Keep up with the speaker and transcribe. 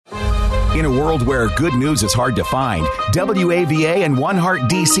In a world where good news is hard to find, WAVA and One Heart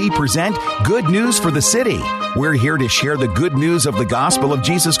DC present Good News for the City. We're here to share the good news of the gospel of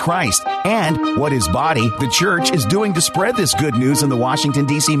Jesus Christ and what His body, the church, is doing to spread this good news in the Washington,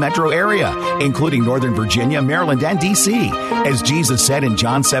 D.C. metro area, including Northern Virginia, Maryland, and D.C. As Jesus said in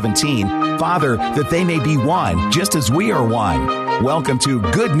John 17, Father, that they may be one, just as we are one. Welcome to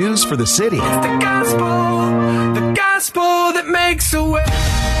Good News for the City. It's the gospel that makes a way.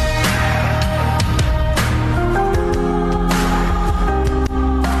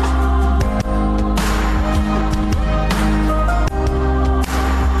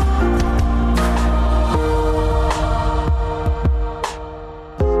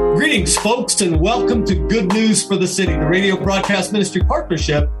 Greetings, folks, and welcome to Good News for the City, the radio broadcast ministry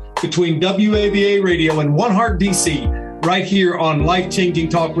partnership between WAVA Radio and One Heart DC, right here on Life-Changing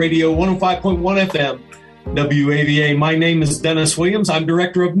Talk Radio 105.1 FM, WAVA. My name is Dennis Williams. I'm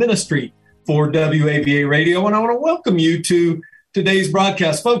Director of Ministry for WAVA Radio, and I want to welcome you to today's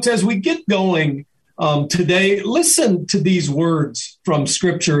broadcast. Folks, as we get going today, listen to these words from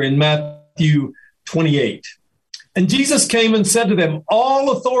Scripture in Matthew 28. And Jesus came and said to them,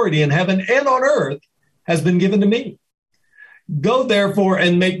 all authority in heaven and on earth has been given to me. Go therefore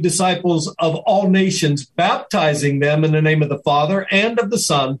and make disciples of all nations, baptizing them in the name of the Father and of the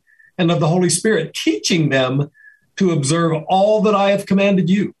Son and of the Holy Spirit, teaching them to observe all that I have commanded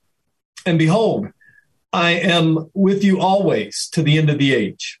you. And behold, I am with you always to the end of the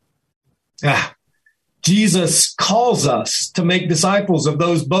age. Jesus calls us to make disciples of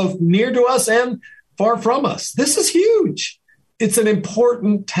those both near to us and far from us. This is huge. It's an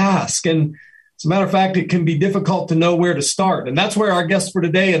important task. And as a matter of fact, it can be difficult to know where to start. And that's where our guest for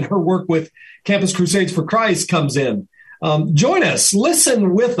today and her work with Campus Crusades for Christ comes in. Join us.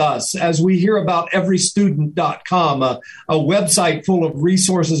 Listen with us as we hear about everystudent.com, a website full of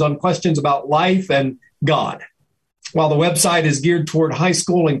resources on questions about life and God. While the website is geared toward high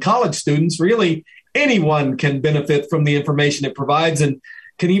school and college students, really anyone can benefit from the information it provides and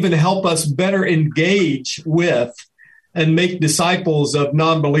can even help us better engage with and make disciples of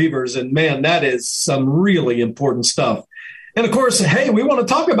non-believers. And man, that is some really important stuff. And of course, hey, we want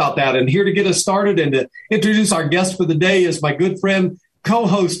to talk about that. And here to get us started and to introduce our guest for the day is my good friend,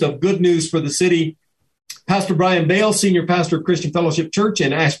 co-host of Good News for the City, Pastor Brian Bale, Senior Pastor of Christian Fellowship Church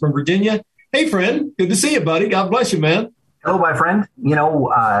in Ashburn, Virginia. Hey, friend, good to see you, buddy. God bless you, man. Hello, my friend. You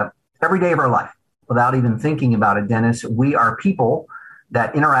know, every day of our life, without even thinking about it, Dennis, we are people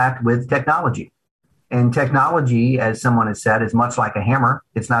that interact with technology. And technology, as someone has said, is much like a hammer.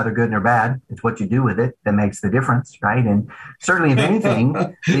 It's neither good nor bad. It's what you do with it that makes the difference, right? And certainly, if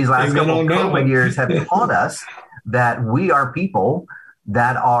anything, these last couple of COVID years have taught us that we are people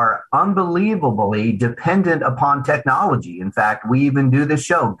that are unbelievably dependent upon technology. In fact, we even do this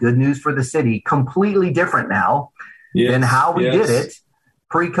show, Good News for the City, completely different now than how we did it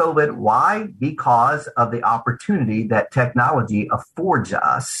pre-COVID. Why? Because of the opportunity that technology affords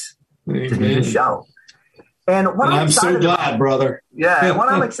us to do the show. And what I'm so glad, brother. Yeah, and what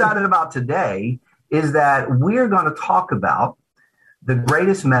I'm excited about today is that we're going to talk about the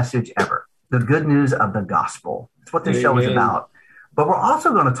greatest message ever, the good news of the gospel. That's what this show is about. But we're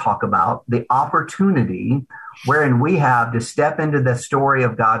also going to talk about the opportunity wherein we have to step into the story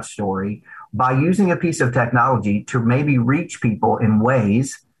of God's story by using a piece of technology to maybe reach people in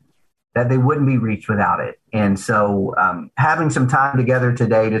ways that they wouldn't be reached without it. And so having some time together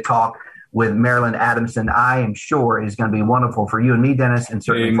today to talk with Marilyn Adamson, I am sure is going to be wonderful for you and me, Dennis, and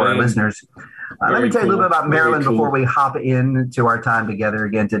certainly for our listeners. Let me tell you a little bit about Marilyn before we hop into our time together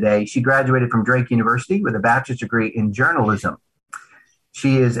again today. She graduated from Drake University with a bachelor's degree in journalism.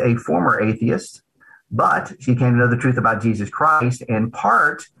 She is a former atheist, but she came to know the truth about Jesus Christ, and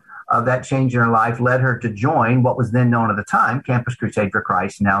part of that change in her life led her to join what was then known at the time, Campus Crusade for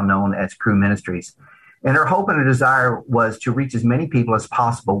Christ, now known as Cru Ministries. And her hope and her desire was to reach as many people as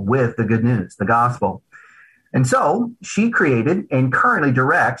possible with the good news, the gospel. And so she created and currently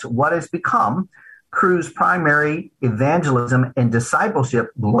directs what has become Cru's primary evangelism and discipleship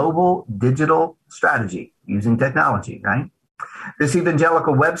global digital strategy using technology, right? This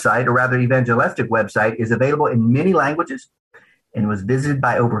evangelical website, or rather evangelistic website, is available in many languages and was visited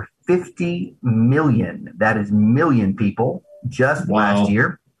by over 50 million, that is million people, just last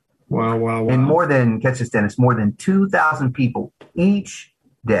year. Wow. And more than, catch this, Dennis, more than 2,000 people each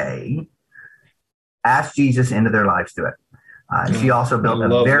day ask Jesus into their lives through it. She also built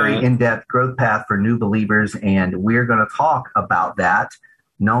a very in-depth growth path for new believers, and we're going to talk about that,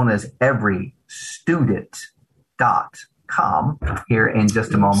 known as everystudent.com, here in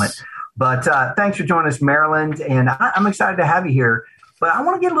just a moment. But thanks for joining us, Marilyn, and I'm excited to have you here. But I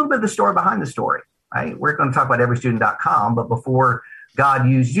want to get a little bit of the story behind the story. Right? We're going to talk about everystudent.com, but before God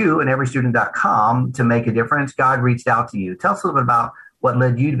used you and everystudent.com to make a difference, God reached out to you. Tell us a little bit about what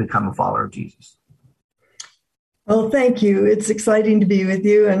led you to become a follower of Jesus. Well, thank you. It's exciting to be with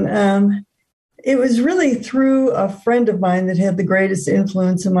you. And it was really through a friend of mine that had the greatest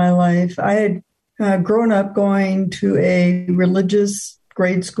influence in my life. I had grown up going to a religious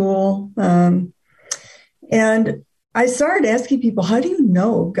grade school. And I started asking people, how do you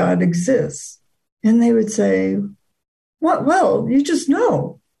know God exists? And they would say, "What? Well, you just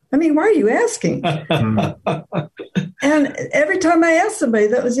know. I mean, why are you asking?" And every time I asked somebody,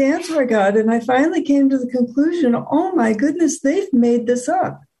 that was the answer I got. And I finally came to the conclusion, oh my goodness, they've made this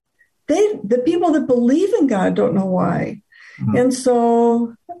up. The people that believe in God don't know why. Mm-hmm. And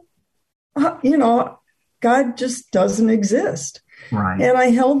so, God just doesn't exist. Right. And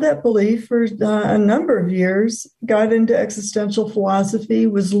I held that belief for a number of years, got into existential philosophy,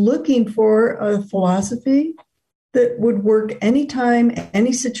 was looking for a philosophy that would work anytime,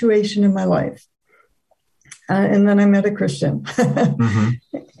 any situation in my life. And then I met a Christian.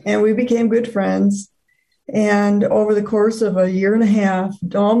 Mm-hmm. And we became good friends. And over the course of a year and a half,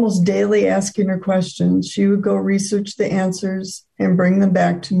 almost daily asking her questions, she would go research the answers and bring them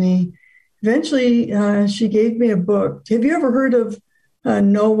back to me. Eventually, she gave me a book. Have you ever heard of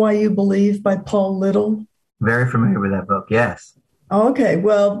Know Why You Believe by Paul Little? Very familiar with that book, yes. Okay,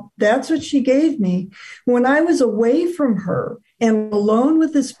 well, that's what she gave me. When I was away from her and alone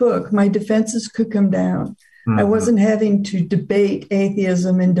with this book, my defenses could come down. Mm-hmm. I wasn't having to debate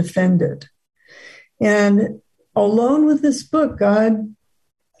atheism and defend it. And alone with this book, God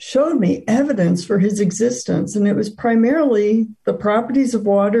showed me evidence for his existence. And it was primarily the properties of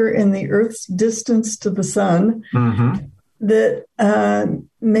water and the Earth's distance to the sun mm-hmm. that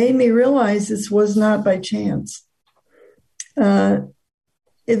made me realize this was not by chance.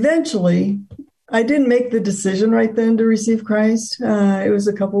 Eventually, I didn't make the decision right then to receive Christ. It was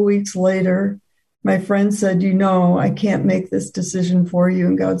a couple weeks later. My friend said, I can't make this decision for you,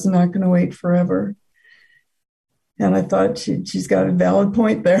 and God's not going to wait forever. And I thought she's got a valid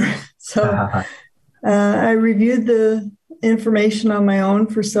point there. So I reviewed the information on my own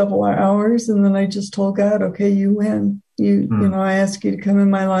for several hours, and then I just told God, okay, you win. I ask you to come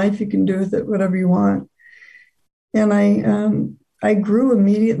in my life. You can do with it whatever you want. And I grew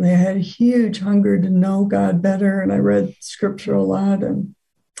immediately. I had a huge hunger to know God better, and I read scripture a lot. And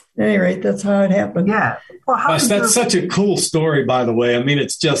at any rate, that's how it happened. Yeah. Well, that's such a cool story, by the way. I mean,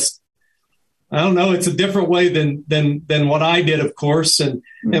 it's just, I don't know. It's a different way than what I did, of course, and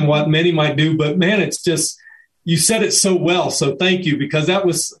what many might do. But man, it's just, you said it so well. So thank you, because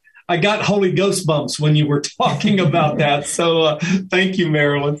I got Holy Ghost bumps when you were talking about that. So thank you,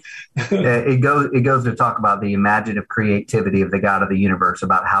 Marilyn. It goes to talk about the imaginative creativity of the God of the universe,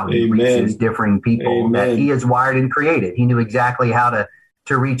 about how he reaches differing people that he has wired and created. He knew exactly how to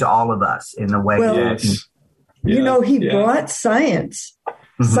reach all of us in the way he brought science.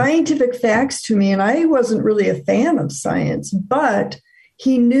 Mm-hmm. Scientific facts to me, and I wasn't really a fan of science, but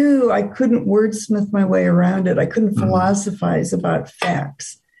he knew I couldn't wordsmith my way around it. I couldn't philosophize about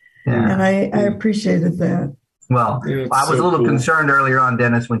facts. Yeah. And I appreciated that. Well, I was a little concerned earlier on,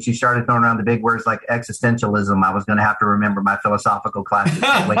 Dennis, when she started throwing around the big words like existentialism. I was going to have to remember my philosophical classes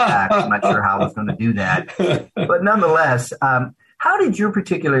way back. I'm not sure how I was going to do that. But nonetheless, how did your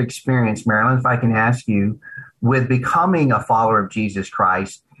particular experience, Marilyn, if I can ask you, with becoming a follower of Jesus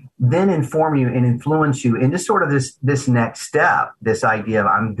Christ, then inform you and influence you into sort of this next step, this idea of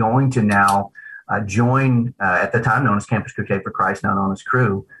I'm going to now join, at the time known as Campus Crusade for Christ, now known as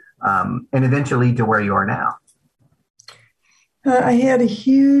Cru, and eventually to where you are now? I had a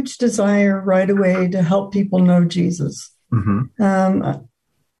huge desire right away to help people know Jesus. Mm-hmm.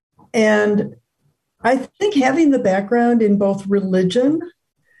 And I think having the background in both religion,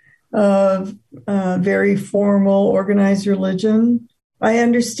 very formal, organized religion, I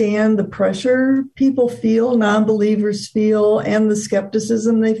understand the pressure people feel, non-believers feel, and the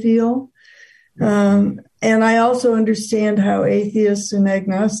skepticism they feel. And I also understand how atheists and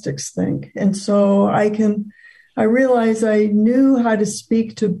agnostics think. And so I realized I knew how to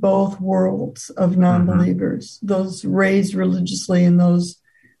speak to both worlds of non-believers, mm-hmm. those raised religiously and those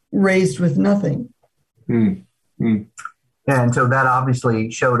raised with nothing. Mm-hmm. And so that obviously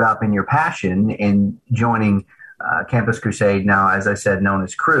showed up in your passion in joining Campus Crusade, now, as I said, known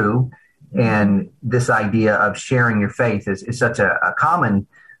as Cru. And this idea of sharing your faith is such a common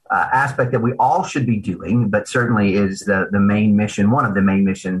aspect that we all should be doing, but certainly is the main mission, one of the main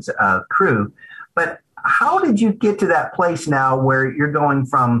missions of Cru. But how did you get to that place now where you're going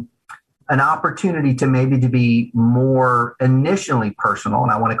from an opportunity to maybe to be more initially personal.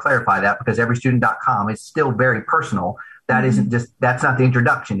 And I want to clarify that because everystudent.com is still very personal. That isn't just, that's not the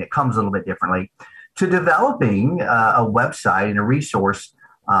introduction. It comes a little bit differently to developing a website and a resource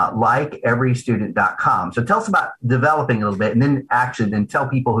like everystudent.com. So tell us about developing a little bit and then tell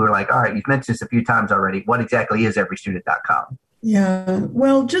people who are like, all right, you've mentioned this a few times already. What exactly is everystudent.com? Yeah.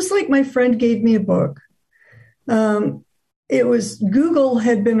 Well, just like my friend gave me a book, it was Google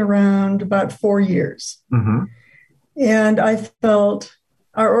had been around about 4 years. Mm-hmm. And I felt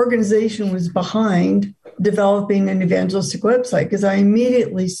our organization was behind developing an evangelistic website because I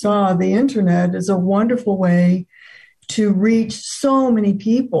immediately saw the internet as a wonderful way to reach so many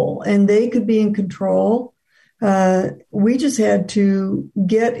people and they could be in control. We just had to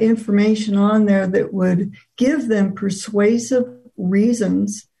get information on there that would give them persuasive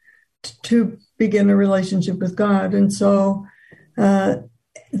reasons to begin a relationship with God. And so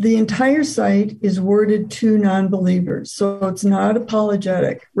the entire site is worded to non-believers. So it's not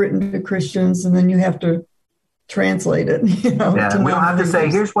apologetic, written to Christians, and then you have to translate it. You know, we don't have to say,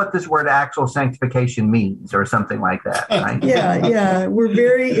 here's what this word actual sanctification means or something like that. Right? Yeah.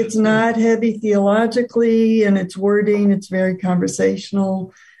 It's not heavy theologically and its wording. It's very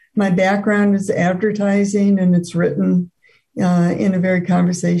conversational. My background is advertising and it's written in a very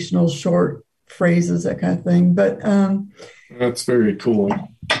conversational, short phrases, that kind of thing. But that's very cool.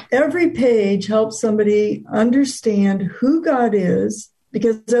 Every page helps somebody understand who God is,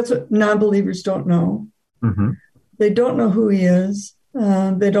 because that's what non-believers don't know. Mm-hmm. They don't know who he is.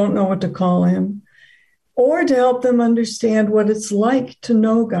 They don't know what to call him, or to help them understand what it's like to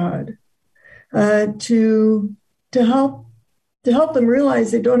know God, to help them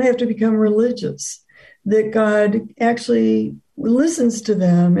realize they don't have to become religious, that God actually listens to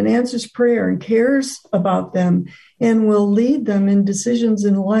them and answers prayer and cares about them and will lead them in decisions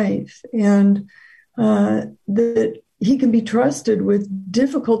in life, and that he can be trusted with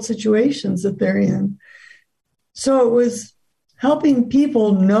difficult situations that they're in. So it was helping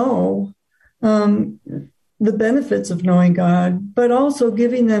people know the benefits of knowing God, but also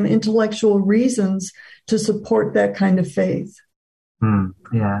giving them intellectual reasons to support that kind of faith.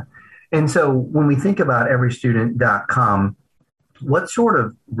 Yeah. And so when we think about everystudent.com, what sort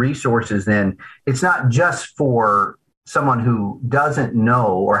of resources then? It's not just for someone who doesn't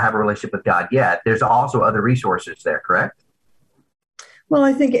know or have a relationship with God yet. There's also other resources there, correct? Well,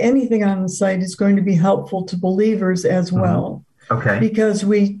 I think anything on the site is going to be helpful to believers as well. Okay. Because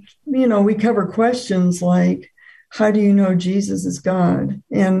we cover questions like, how do you know Jesus is God?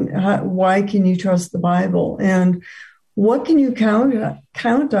 And why can you trust the Bible? And what can you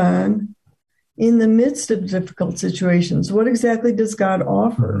count on in the midst of difficult situations? What exactly does God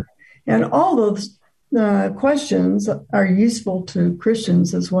offer? And all those questions are useful to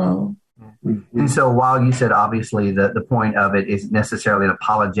Christians as well. And so while you said obviously the point of it isn't necessarily an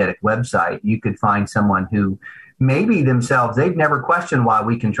apologetic website, you could find someone who maybe themselves, they've never questioned why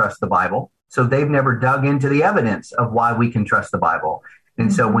we can trust the Bible. So they've never dug into the evidence of why we can trust the Bible.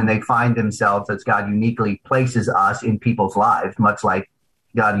 And so when they find themselves, as God uniquely places us in people's lives, much like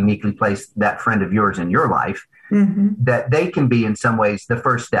God uniquely placed that friend of yours in your life, that they can be in some ways the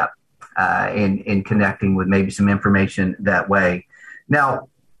first step in connecting with maybe some information that way. Now,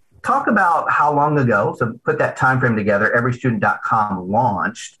 talk about how long ago, so put that time frame together, everystudent.com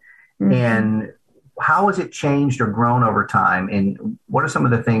launched, and how has it changed or grown over time? And what are some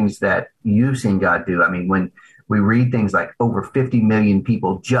of the things that you've seen God do? I mean, when we read things like over 50 million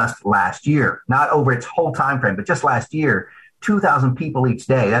people just last year, not over its whole time frame, but just last year, 2,000 people each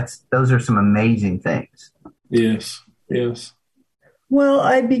day. Those are some amazing things. Yes. Well,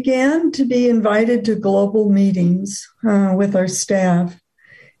 I began to be invited to global meetings with our staff.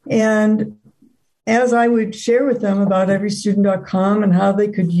 And as I would share with them about everystudent.com and how they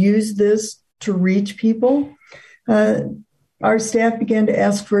could use this to reach people, our staff began to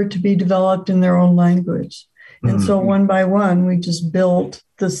ask for it to be developed in their own language. And so one by one, we just built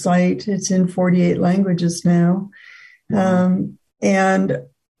the site. It's in 48 languages now. And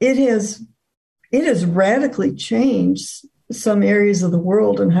it has radically changed some areas of the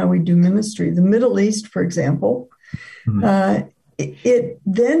world and how we do ministry. The Middle East, for example, it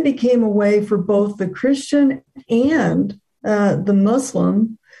then became a way for both the Christian and the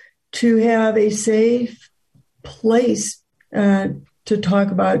Muslim to have a safe place to talk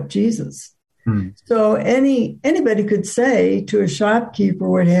about Jesus. So anybody could say to a shopkeeper,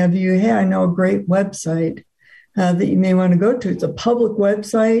 what have you, hey, I know a great website that you may want to go to. It's a public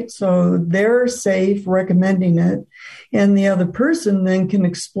website, so they're safe recommending it, and the other person then can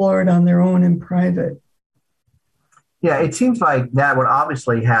explore it on their own in private. Yeah, it seems like that would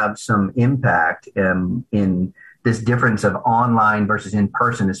obviously have some impact in this difference of online versus in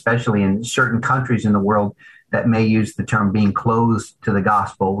person, especially in certain countries in the world that may use the term being closed to the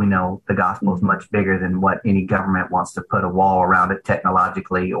gospel. We know the gospel is much bigger than what any government wants to put a wall around it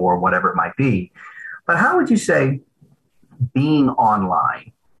technologically or whatever it might be. But how would you say being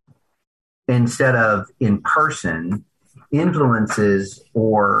online instead of in person influences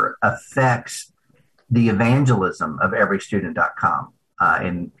or affects the evangelism of everystudent.com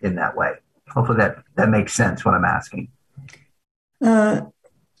in that way? Hopefully that makes sense what I'm asking.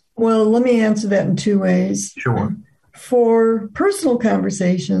 Well, let me answer that in two ways. Sure. For personal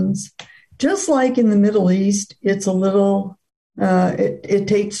conversations, just like in the Middle East, it's a little, it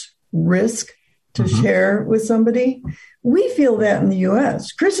takes risk to share with somebody. We feel that in the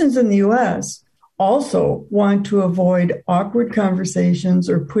U.S. Christians in the U.S. also want to avoid awkward conversations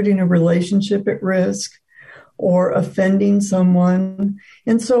or putting a relationship at risk or offending someone.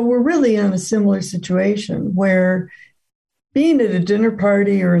 And so we're really in a similar situation where being at a dinner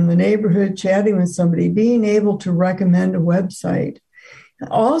party or in the neighborhood chatting with somebody, being able to recommend a website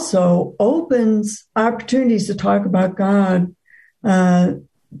also opens opportunities to talk about God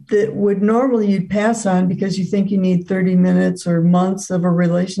that would normally you'd pass on because you think you need 30 minutes or months of a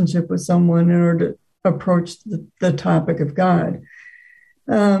relationship with someone in order to approach the topic of God.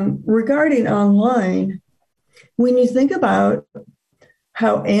 Regarding online, when you think about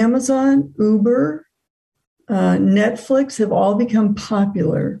how Amazon, Uber, Netflix have all become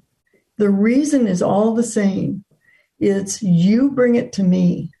popular, the reason is all the same. It's you bring it to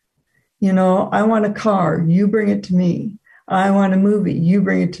me. You know, I want a car, you bring it to me. I want a movie, you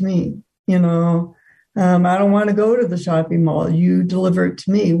bring it to me. You know, I don't want to go to the shopping mall, you deliver it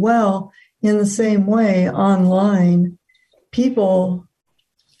to me. Well, in the same way, online, people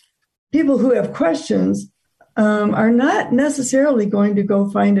who have questions are not necessarily going to go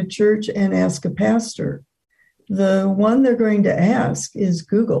find a church and ask a pastor. The one they're going to ask is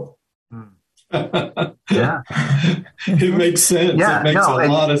Google. Yeah. It makes sense. Yeah, it makes a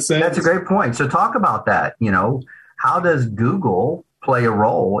lot of sense. That's a great point. So talk about that. You know, how does Google play a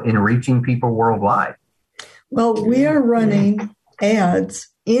role in reaching people worldwide? Well, we are running ads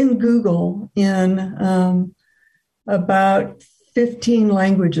in Google in about 15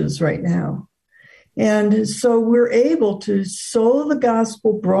 languages right now. And so we're able to sow the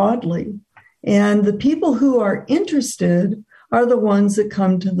gospel broadly. And the people who are interested are the ones that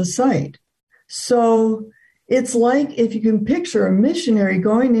come to the site. So it's like if you can picture a missionary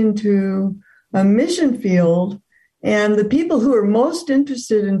going into a mission field, and the people who are most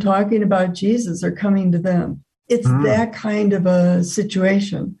interested in talking about Jesus are coming to them. It's that kind of a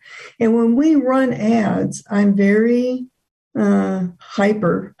situation. And when we run ads, I'm very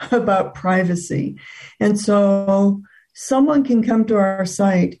hyper about privacy. And so someone can come to our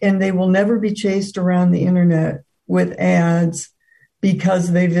site and they will never be chased around the internet with ads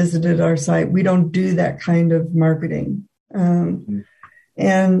because they visited our site. We don't do that kind of marketing.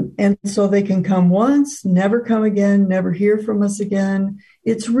 And so they can come once, never come again, never hear from us again.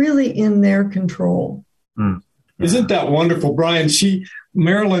 It's really in their control. Isn't that wonderful, Brian?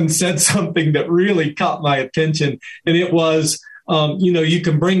 Marilyn said something that really caught my attention, and it was, you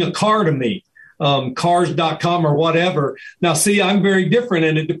can bring a car to me, cars.com or whatever. Now, see, I'm very different,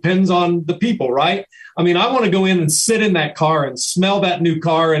 and it depends on the people, right? I mean, I want to go in and sit in that car and smell that new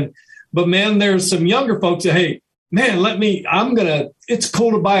car. But man, there's some younger folks that, hey, man, it's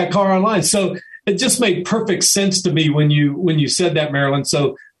cool to buy a car online. So it just made perfect sense to me when you said that, Marilyn.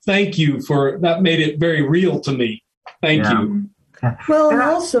 So thank you that made it very real to me. Thank you. Well, and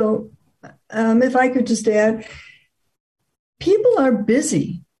also, if I could just add, people are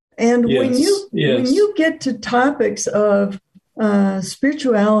busy. And when you get to topics of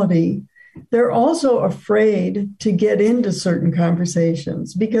spirituality, they're also afraid to get into certain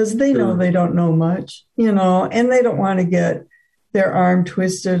conversations because they know they don't know much, and they don't want to get their arm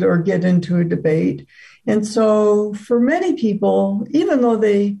twisted or get into a debate. And so for many people, even though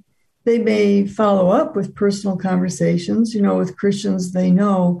they may follow up with personal conversations, with Christians they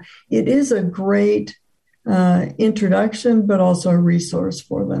know, it is a great introduction, but also a resource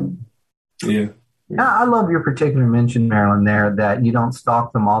for them. Yeah. I love your particular mention, Marilyn, there that you don't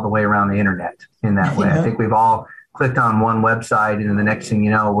stalk them all the way around the internet in that way. Yeah. I think we've all clicked on one website, and then the next thing you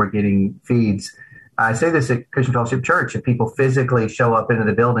know, we're getting feeds. I say this at Christian Fellowship Church. If people physically show up into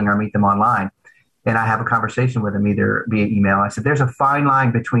the building or meet them online, and I have a conversation with them either via email, I said, there's a fine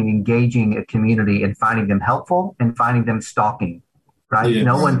line between engaging a community and finding them helpful and finding them stalking, right? Yes.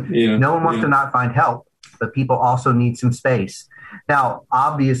 No one wants to not find help. but people also need some space. Now,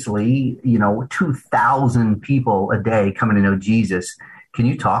 obviously, 2,000 people a day coming to know Jesus. Can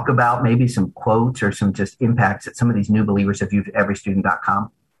you talk about maybe some quotes or some just impacts that some of these new believers have used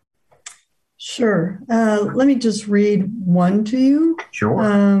everystudent.com? Sure. Let me just read one to you.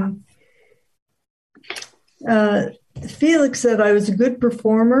 Sure. Felix said, I was a good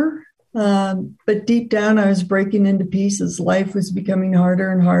performer, but deep down I was breaking into pieces. Life was becoming harder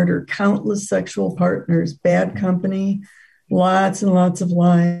and harder. Countless sexual partners, bad company, lots and lots of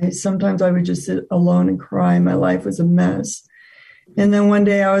lies. Sometimes I would just sit alone and cry. My life was a mess. And then one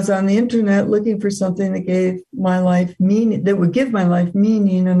day I was on the internet looking for something that gave my life meaning, that would give my life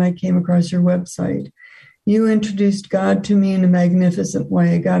meaning, and I came across your website. You introduced God to me in a magnificent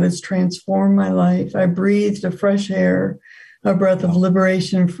way. God has transformed my life. I breathed a fresh air, a breath of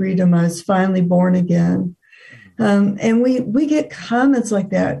liberation and freedom. I was finally born again. And we get comments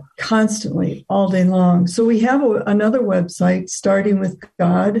like that constantly all day long. So we have another website,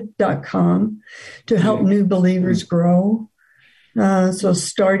 startingwithgod.com, to help new believers grow. So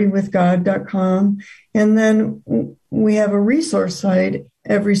startingwithgod.com. And then we have a resource site,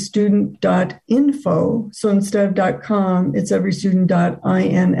 everystudent.info. So instead of .com, it's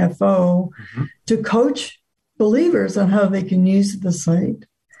everystudent.info to coach believers on how they can use the site.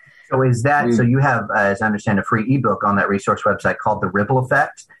 So is that, so you have, as I understand, a free ebook on that resource website called The Ripple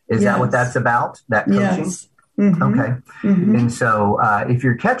Effect. Is that what that's about, that coaching? Yes. Mm-hmm. Okay. Mm-hmm. And so if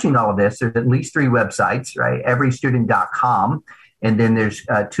you're catching all of this, there's at least 3 websites, right? Everystudent.com. And then there's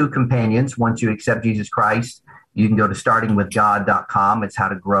 2 companions. Once you accept Jesus Christ, you can go to startingwithgod.com. It's how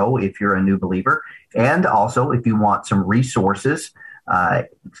to grow if you're a new believer. And also, if you want some resources,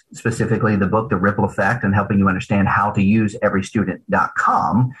 specifically the book, The Ripple Effect, and helping you understand how to use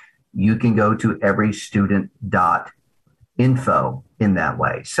everystudent.com, you can go to everystudent.info in that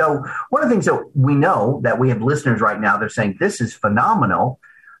way. So one of the things that we know that we have listeners right now, they're saying, this is phenomenal.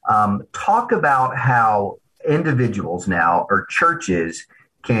 Talk about how individuals now or churches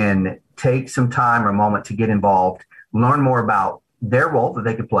can take some time or a moment to get involved, learn more about their role that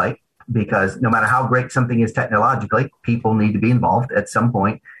they could play, because no matter how great something is technologically, people need to be involved at some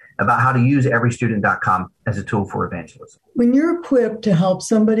point, about how to use everystudent.com as a tool for evangelism. When you're equipped to help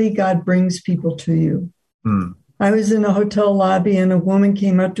somebody, God brings people to you. I was in a hotel lobby and a woman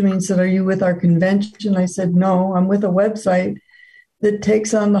came up to me and said, are you with our convention? I said, no, I'm with a website that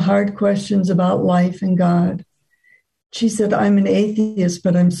takes on the hard questions about life and God. She said, I'm an atheist,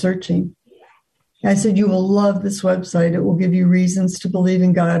 but I'm searching. I said, you will love this website. It will give you reasons to believe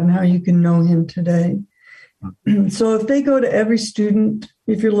in God and how you can know him today. So if they go to Every Student,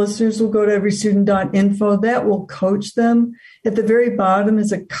 if your listeners will go to everystudent.info, that will coach them. At the very bottom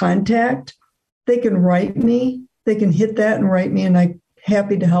is a contact. They can write me. They can hit that and write me, and I'm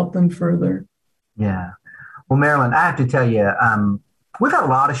happy to help them further. Yeah. Well, Marilyn, I have to tell you, we've had a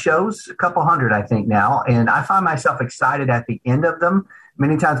lot of shows, a couple hundred, I think now, and I find myself excited at the end of them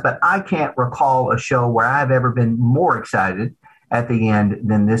many times, but I can't recall a show where I've ever been more excited at the end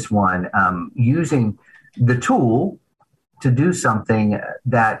than this one, using the tool to do something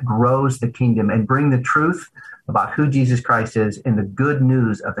that grows the kingdom and bring the truth about who Jesus Christ is and the good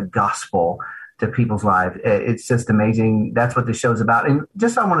news of the gospel to people's lives. It's just amazing. That's what the show's about. And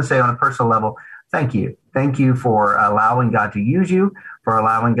just I want to say on a personal level, thank you. Thank you for allowing God to use you, for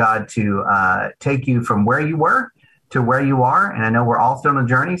allowing God to take you from where you were to where you are. And I know we're all still on a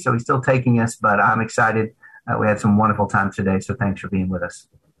journey, so he's still taking us, but I'm excited. We had some wonderful times today, so thanks for being with us.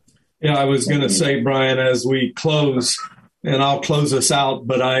 Yeah, I was going to say, Brian, as we close, and I'll close us out,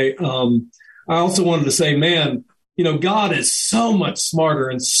 but I also wanted to say, man, God is so much smarter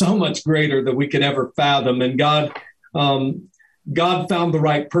and so much greater than we could ever fathom. And God found the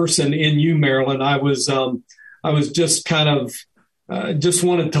right person in you, Marilyn. I was just kind of just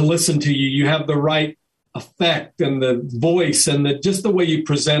wanted to listen to you. You have the right effect and the voice and just the way you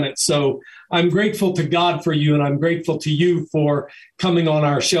present it. So I'm grateful to God for you, and I'm grateful to you for coming on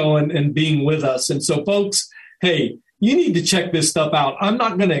our show and being with us. And so, folks, hey, you need to check this stuff out. I'm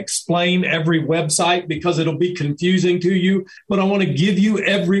not going to explain every website because it'll be confusing to you, but I want to give you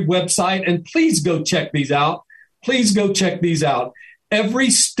every website, and please go check these out. Please go check these out.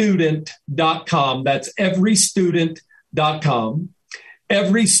 Everystudent.com. That's everystudent.com.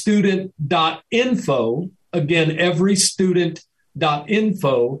 Everystudent.info. Again,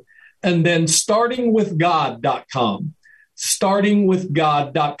 everystudent.info. And then startingwithgod.com.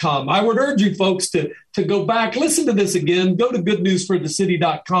 Startingwithgod.com. I would urge you folks to go back, listen to this again, go to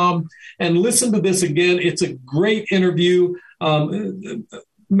goodnewsforthecity.com and listen to this again. It's a great interview.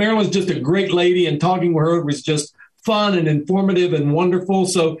 Marilyn's just a great lady, and talking with her was just fun and informative and wonderful.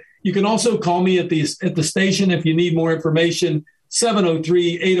 So You can also call me at the station if you need more information,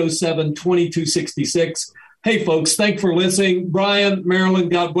 703-807-2266. Hey, folks, thanks for listening. Brian, Marilyn,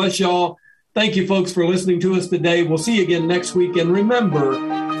 God bless y'all. Thank you, folks, for listening to us today. We'll see you again next week. And remember,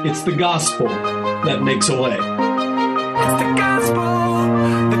 it's the gospel that makes a way. It's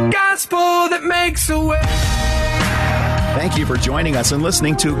the gospel that makes a way. Thank you for joining us and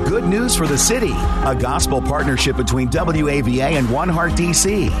listening to Good News for the City, a gospel partnership between WAVA and One Heart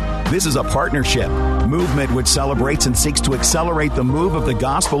DC. This is a partnership movement which celebrates and seeks to accelerate the move of the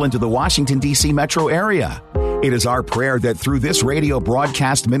gospel into the Washington, D.C. metro area. It is our prayer that through this radio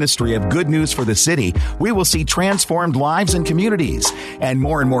broadcast ministry of Good News for the City, we will see transformed lives and communities, and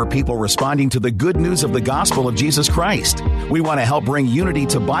more people responding to the good news of the gospel of Jesus Christ. We want to help bring unity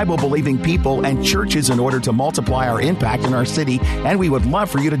to Bible-believing people and churches in order to multiply our impact in our city, and we would love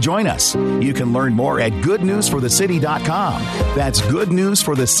for you to join us. You can learn more at goodnewsforthecity.com. That's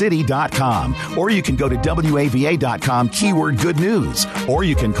goodnewsforthecity.com. Or you can go to WAVA.com, keyword good news. Or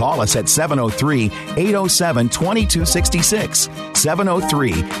you can call us at 703-807-2266.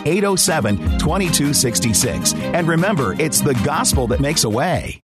 703-807-2266. And remember, it's the gospel that makes a way.